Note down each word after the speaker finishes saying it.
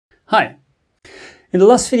Hi! In the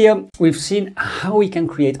last video we've seen how we can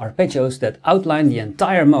create arpeggios that outline the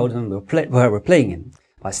entire mode where we're playing in,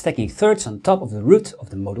 by stacking thirds on top of the root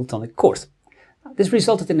of the modal tonic chord. This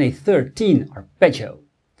resulted in a 13 arpeggio.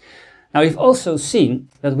 Now we've also seen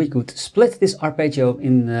that we could split this arpeggio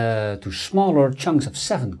into smaller chunks of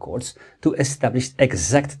 7 chords to establish the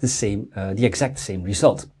exact same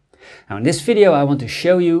result. Now in this video I want to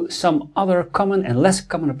show you some other common and less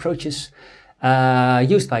common approaches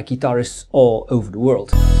used by guitarists all over the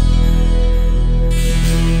world.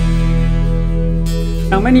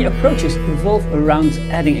 Now many approaches revolve around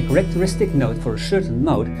adding a characteristic note for a certain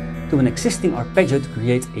mode to an existing arpeggio to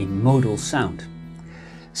create a modal sound.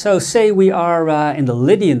 So say we are in the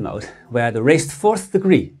Lydian mode, where the raised 4th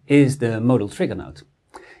degree is the modal trigger note.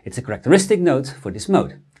 It's a characteristic note for this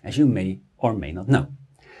mode, as you may or may not know.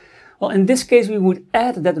 Well, in this case we would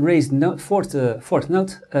add that raised note, fourth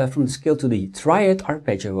note from the scale to the triad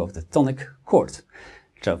arpeggio of the tonic chord.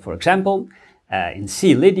 So for example, in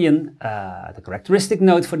C Lydian, the characteristic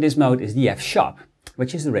note for this mode is the F sharp,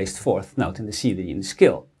 which is the raised 4th note in the C Lydian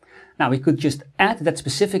scale. Now we could just add that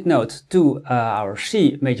specific note to our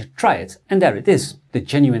C major triad, and there it is, the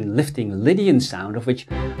genuine lifting Lydian sound of which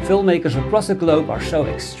filmmakers across the globe are so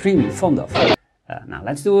extremely fond of. Now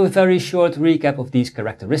let's do a very short recap of these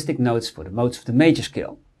characteristic notes for the modes of the major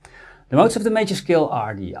scale. The modes of the major scale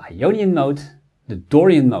are the Ionian mode, the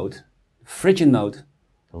Dorian mode, the Phrygian mode,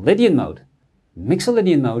 the Lydian mode, the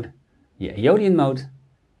Mixolydian mode, the Eolian mode,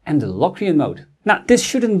 and the Locrian mode. Now this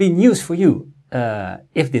shouldn't be news for you.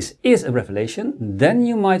 If this is a revelation, then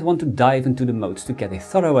you might want to dive into the modes to get a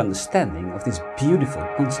thorough understanding of this beautiful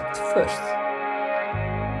concept first.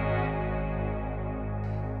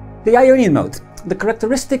 The Ionian mode. The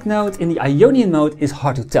characteristic note in the Ionian mode is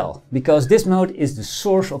hard to tell, because this mode is the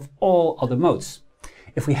source of all other modes.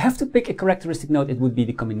 If we have to pick a characteristic note, it would be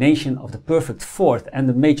the combination of the perfect 4th and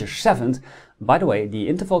the major 7th. By the way, the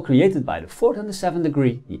interval created by the 4th and the 7th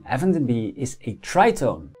degree, the F and the B, is a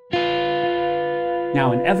tritone.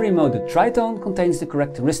 Now in every mode the tritone contains the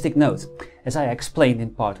characteristic note, as I explained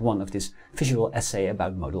in part 1 of this visual essay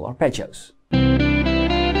about modal arpeggios.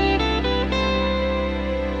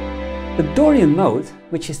 The Dorian mode,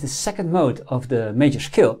 which is the second mode of the major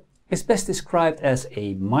scale, is best described as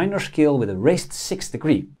a minor scale with a raised 6th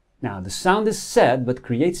degree. Now the sound is sad but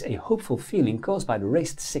creates a hopeful feeling caused by the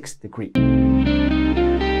raised 6th degree.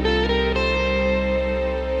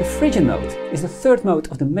 The Phrygian mode is the third mode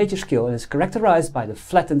of the major scale and is characterized by the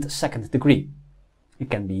flattened 2nd degree. It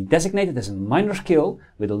can be designated as a minor scale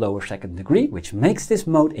with a lower 2nd degree, which makes this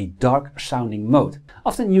mode a dark sounding mode,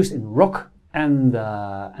 often used in rock and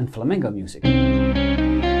flamenco music.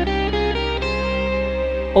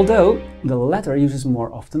 Although the latter uses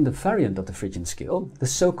more often the variant of the Phrygian scale, the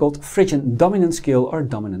so-called Phrygian dominant scale or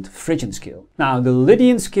dominant Phrygian scale. Now the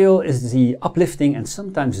Lydian scale is the uplifting and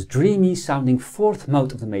sometimes dreamy sounding 4th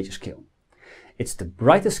mode of the major scale. It's the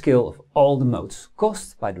brightest scale of all the modes,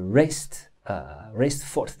 caused by the raised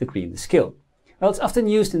 4th degree in the scale. Well, it's often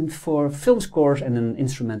used for film scores and in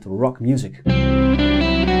instrumental rock music.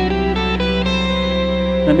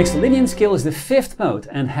 The Mixolydian scale is the 5th mode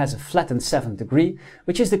and has a flattened 7th degree,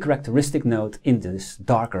 which is the characteristic note in this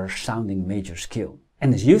darker sounding major scale,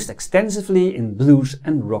 and is used extensively in blues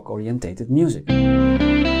and rock orientated music. Now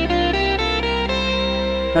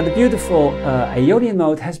the beautiful Ionian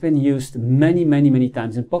mode has been used many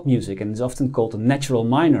times in pop music and is often called the natural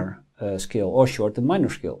minor scale, or short the minor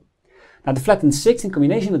scale. Now the flattened 6th in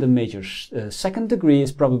combination with the major 2nd degree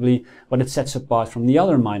is probably what it sets apart from the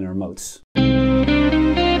other minor modes.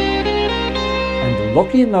 And the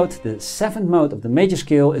Locrian mode, the 7th mode of the major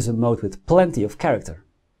scale, is a mode with plenty of character.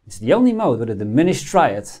 It's the only mode with a diminished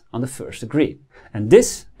triad on the 1st degree. And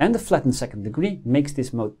this and the flattened 2nd degree makes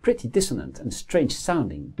this mode pretty dissonant and strange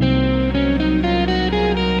sounding.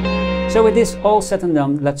 So with this all said and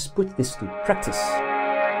done, let's put this to practice.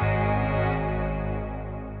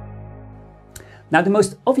 Now the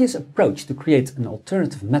most obvious approach to create an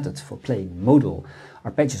alternative method for playing modal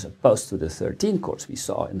arpeggios opposed to the 13 chords we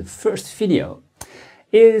saw in the first video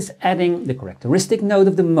is adding the characteristic note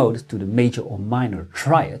of the mode to the major or minor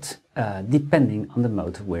triad, depending on the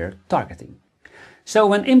mode we're targeting. So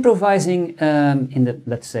when improvising in the,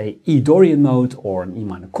 let's say, E Dorian mode or an E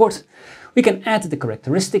minor chord, we can add the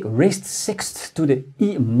characteristic raised 6th to the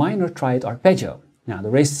E minor triad arpeggio. Now the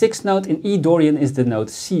raised 6th note in E Dorian is the note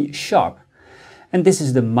C sharp, and this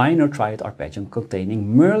is the minor triad arpeggio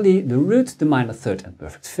containing merely the root, the minor 3rd and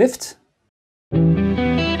perfect 5th.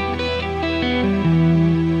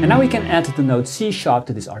 And now we can add the note C sharp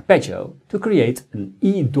to this arpeggio to create an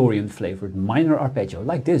E Dorian flavored minor arpeggio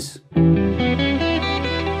like this.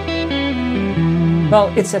 Well,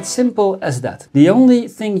 it's as simple as that. The only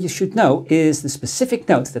thing you should know is the specific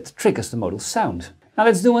note that triggers the modal sound. Now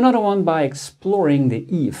let's do another one by exploring the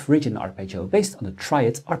E Phrygian arpeggio based on the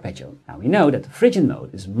triad arpeggio. Now we know that the Phrygian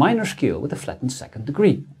mode is a minor scale with a flattened second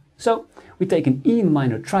degree. So we take an E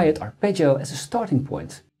minor triad arpeggio as a starting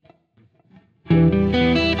point.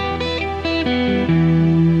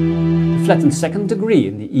 The flattened second degree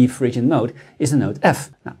in the E Phrygian mode is the note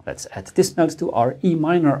F. Now let's add this note to our E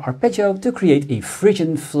minor arpeggio to create a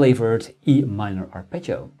Phrygian flavored E minor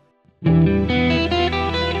arpeggio.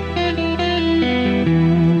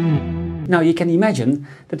 Now you can imagine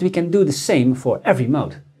that we can do the same for every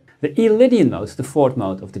mode. The Lydian mode, the fourth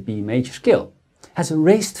mode of the B major scale, has a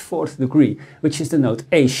raised fourth degree, which is the note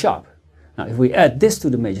A sharp. Now if we add this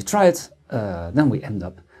to the major triad, then we end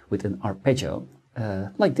up with an arpeggio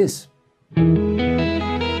like this.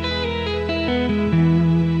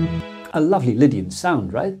 A lovely Lydian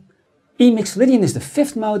sound, right? E Mixolydian is the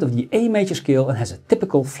fifth mode of the A major scale and has a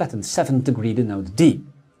typical flattened seventh degree, the note D.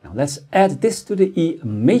 Now let's add this to the E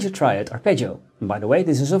major triad arpeggio. And by the way,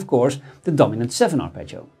 this is of course the dominant 7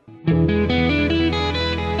 arpeggio.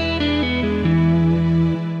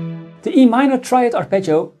 The E minor triad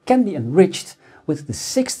arpeggio can be enriched with the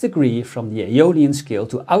 6th degree from the Aeolian scale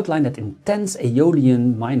to outline that intense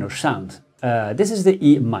Aeolian minor sound. This is the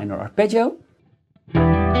E minor arpeggio.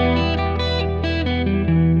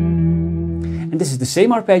 And this is the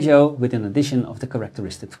same arpeggio with an addition of the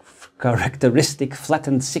characteristic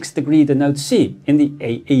flattened 6th degree, the note C, in the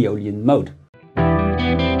Aeolian mode.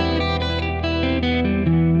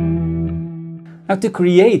 Now to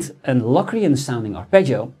create a Locrian sounding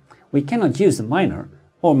arpeggio, we cannot use the minor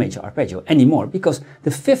or major arpeggio anymore because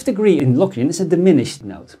the 5th degree in Locrian is a diminished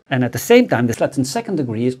note. And at the same time the flattened 2nd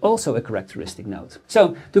degree is also a characteristic note.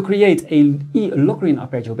 So to create a E Locrian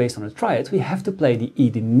arpeggio based on a triad, we have to play the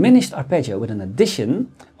E diminished arpeggio with an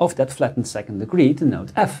addition of that flattened 2nd degree, the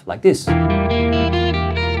note F, like this.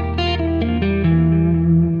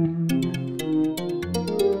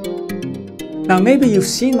 Now maybe you've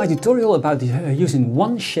seen my tutorial about using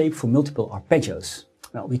one shape for multiple arpeggios.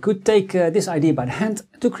 Well, we could take this idea by hand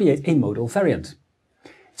to create a modal variant.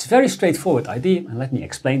 It's a very straightforward idea, and let me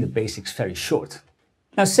explain the basics very short.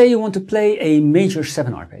 Now say you want to play a major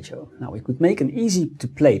 7 arpeggio. Now we could make an easy to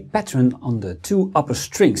play pattern on the 2 upper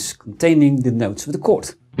strings containing the notes of the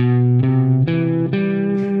chord.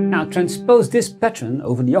 Now transpose this pattern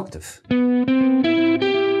over the octave.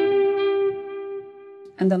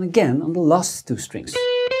 And then again on the last 2 strings.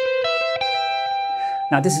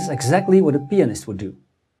 Now this is exactly what a pianist would do.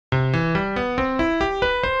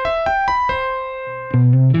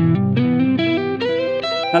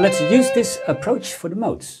 Now let's use this approach for the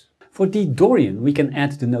modes. For the Dorian we can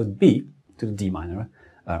add the note B to the D minor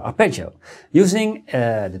arpeggio using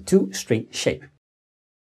the 2-string shape.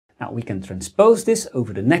 Now we can transpose this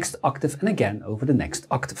over the next octave and again over the next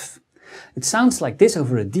octave. It sounds like this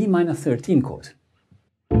over a D minor 13 chord.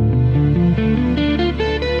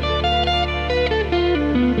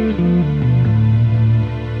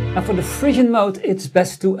 Now for the Phrygian mode it's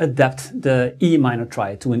best to adapt the E minor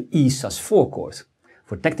triad to an E sus4 chord.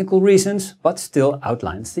 For technical reasons, but still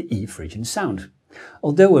outlines the E Phrygian sound,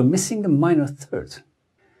 although we're missing the minor third.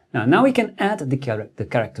 Now we can add the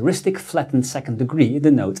characteristic flattened 2nd degree,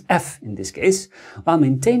 the note F in this case, while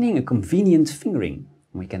maintaining a convenient fingering.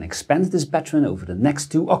 We can expand this pattern over the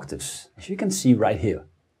next 2 octaves, as you can see right here.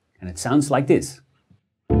 And it sounds like this.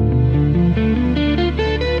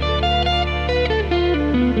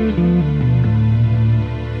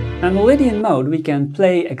 In the Lydian mode we can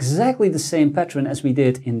play exactly the same pattern as we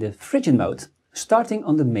did in the Phrygian mode, starting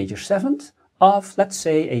on the major 7th of, let's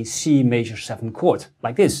say, a C major 7 chord,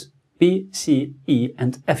 like this, B, C, E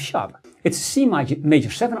and F sharp. It's a C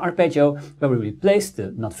major 7 arpeggio where we replace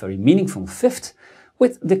the not very meaningful 5th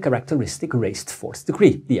with the characteristic raised 4th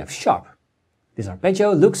degree, the F sharp. This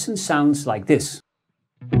arpeggio looks and sounds like this.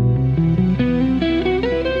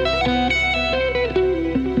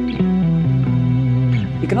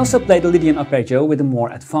 You can also play the Lydian arpeggio with a more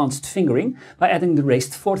advanced fingering by adding the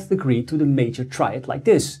raised 4th degree to the major triad like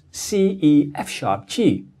this, C, E, F sharp,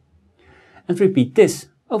 G. And repeat this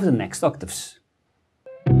over the next octaves.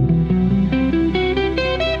 Now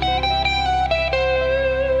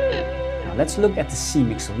let's look at the C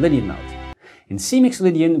Mixolydian mode. In C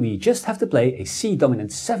Mixolydian we just have to play a C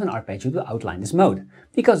dominant 7 arpeggio to outline this mode,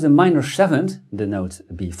 because the minor 7th, the note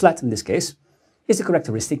B flat in this case, is the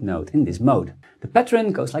characteristic note in this mode. The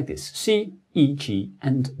pattern goes like this, C, E, G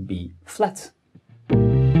and B flat.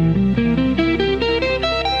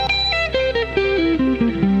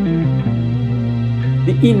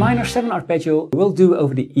 The E minor 7 arpeggio we'll do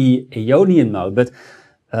over the E Aeolian mode, but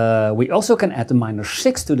we also can add the minor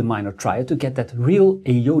 6 to the minor triad to get that real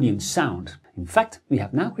Aeolian sound. In fact, we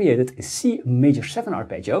have now created a C major 7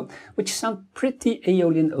 arpeggio, which sounds pretty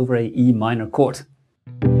Aeolian over a E minor chord.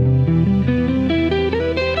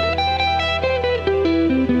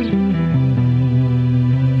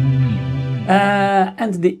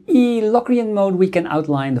 And the E Locrian mode, we can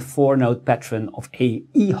outline the 4-note pattern of a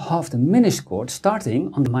E half diminished chord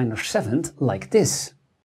starting on the minor 7th like this.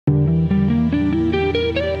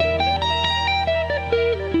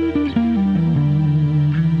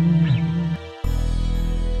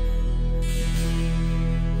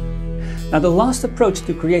 Now, the last approach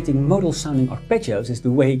to creating modal sounding arpeggios is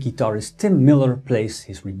the way guitarist Tim Miller plays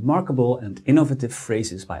his remarkable and innovative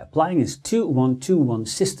phrases by applying his 2-1-2-1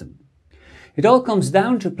 system. It all comes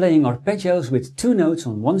down to playing arpeggios with 2 notes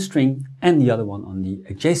on one string and the other one on the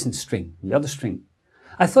adjacent string, the other string.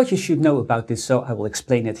 I thought you should know about this, so I will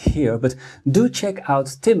explain it here, but do check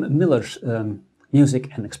out Tim Miller's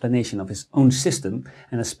music and explanation of his own system,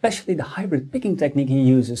 and especially the hybrid picking technique he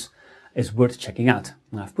uses is worth checking out.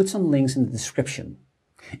 I've put some links in the description.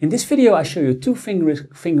 In this video I show you 2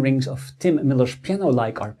 fingerings of Tim Miller's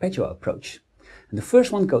piano-like arpeggio approach. And the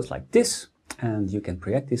first one goes like this, and you can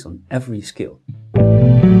project this on every scale.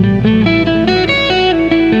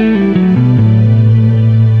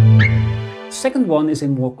 The second one is a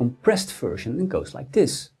more compressed version and goes like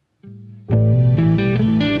this.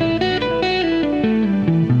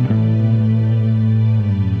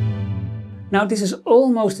 Now, this is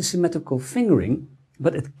almost a symmetrical fingering,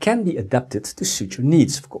 but it can be adapted to suit your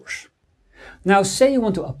needs, of course. Now, say you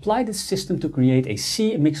want to apply this system to create a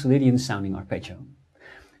C Mixolydian sounding arpeggio.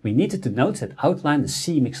 We needed the notes that outline the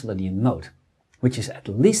C Mixolydian mode, which is at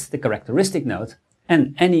least the characteristic note,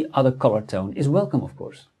 and any other color tone is welcome, of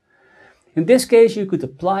course. In this case, you could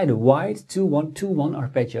apply the wide 2-1-2-1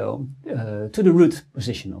 arpeggio to the root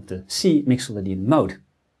position of the C Mixolydian mode.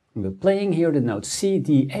 We're playing here the notes C,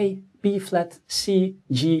 D, A, B flat, C,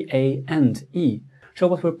 G, A and E. So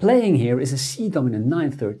what we're playing here is a C dominant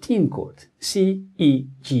 9-13 chord. C, E,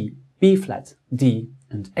 G, B flat, D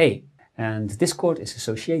and A. And this chord is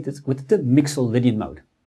associated with the Mixolydian mode.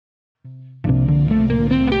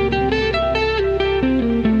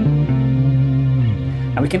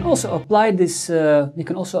 Now we can also apply this, the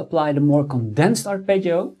more condensed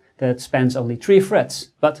arpeggio that spans only 3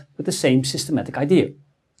 frets, but with the same systematic idea,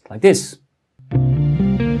 like this.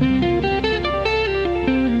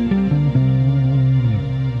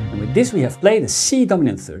 This we have played a C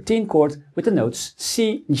dominant 13 chord with the notes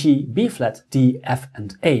C, G, B flat, D, F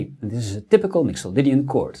and A. And this is a typical Mixolydian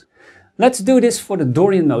chord. Let's do this for the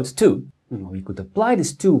Dorian notes too. We could apply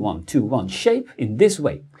this 2-1-2-1 shape in this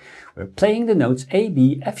way. We're playing the notes A,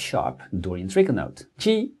 B, F sharp, Dorian trigger note,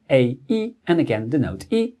 G, A, E, and again the note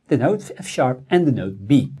E, the note F sharp and the note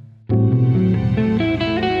B.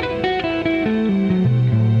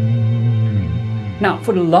 Now,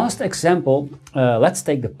 for the last example, let's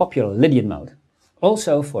take the popular Lydian mode.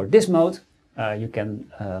 Also, for this mode, you can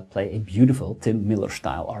play a beautiful Tim Miller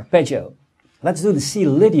style arpeggio. Let's do the C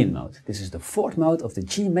Lydian mode. This is the 4th mode of the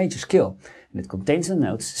G major scale, and it contains the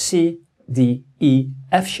notes C, D, E,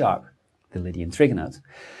 F sharp, the Lydian trigger note,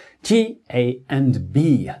 G, A, and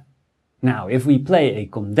B. Now, if we play a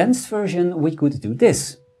condensed version, we could do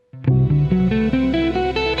this.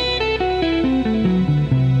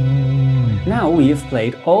 Now we have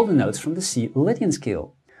played all the notes from the C Lydian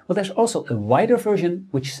scale. Well, there's also a wider version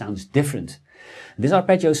which sounds different. This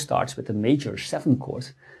arpeggio starts with the major 7 chord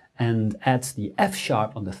and adds the F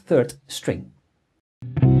sharp on the 3rd string.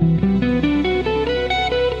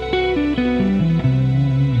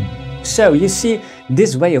 So you see,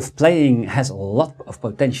 this way of playing has a lot of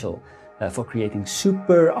potential for creating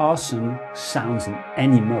super awesome sounds in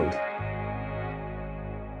any mode.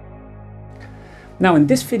 Now, in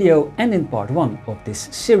this video and in part 1 of this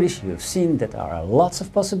series, you have seen that there are lots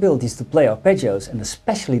of possibilities to play arpeggios, and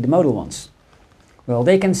especially the modal ones. Well,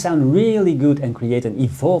 they can sound really good and create an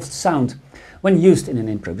evolved sound when used in an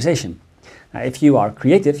improvisation. Now, if you are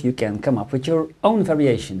creative, you can come up with your own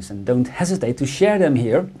variations, and don't hesitate to share them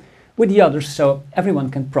here with the others so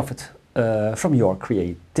everyone can profit from your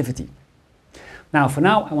creativity. Now, for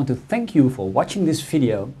now, I want to thank you for watching this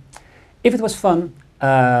video. If it was fun,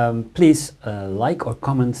 please like or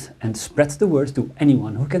comment and spread the word to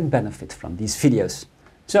anyone who can benefit from these videos.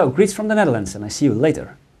 So, greets from the Netherlands, and I see you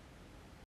later.